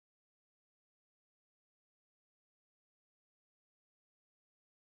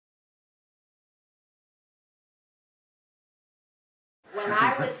When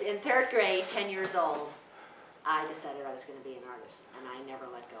I was in 3rd grade, 10 years old, I decided I was going to be an artist, and I never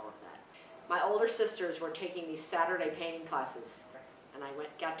let go of that. My older sisters were taking these Saturday painting classes, and I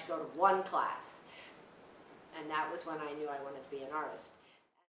got to go to one class, and that was when I knew I wanted to be an artist.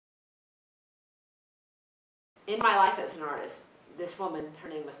 In my life as an artist, this woman, her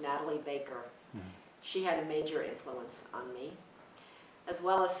name was Natalie Baker, she had a major influence on me, as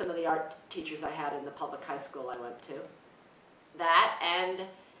well as some of the art teachers I had in the public high school I went to. That and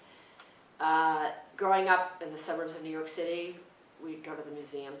growing up in the suburbs of New York City, we'd go to the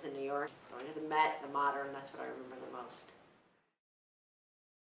museums in New York, going to the Met, the Modern, that's what I remember the most.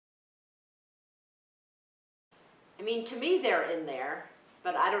 I mean, to me they're in there,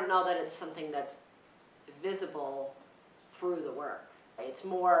 but I don't know that it's something that's visible through the work. It's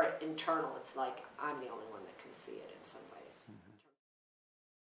more internal. It's like I'm the only one that can see it in some ways.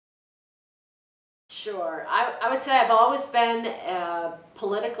 Sure. I would say I've always been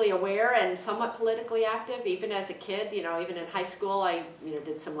politically aware and somewhat politically active, even as a kid. You know, even in high school, I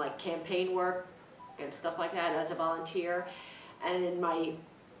did some like campaign work and stuff like that as a volunteer. And in my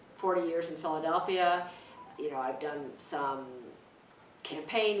 40 years in Philadelphia, I've done some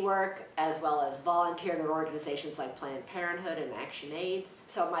campaign work as well as volunteered at organizations like Planned Parenthood and ActionAid.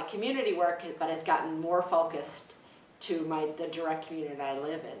 So my community work, but has gotten more focused to the direct community I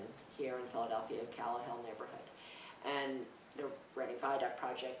live in here in Philadelphia, Callow Hill neighborhood. And the Reading Viaduct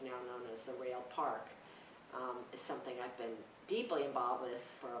project, now known as the Rail Park, is something I've been deeply involved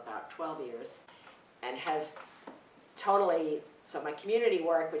with for about 12 years and has totally, so my community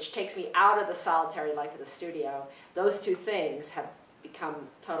work, which takes me out of the solitary life of the studio, those two things have become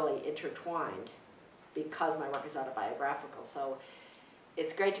totally intertwined because my work is autobiographical. So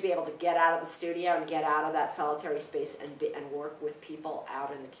it's great to be able to get out of the studio and get out of that solitary space and work with people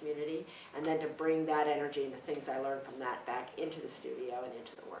out in the community, and then to bring that energy and the things I learned from that back into the studio and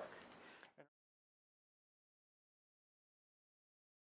into the work.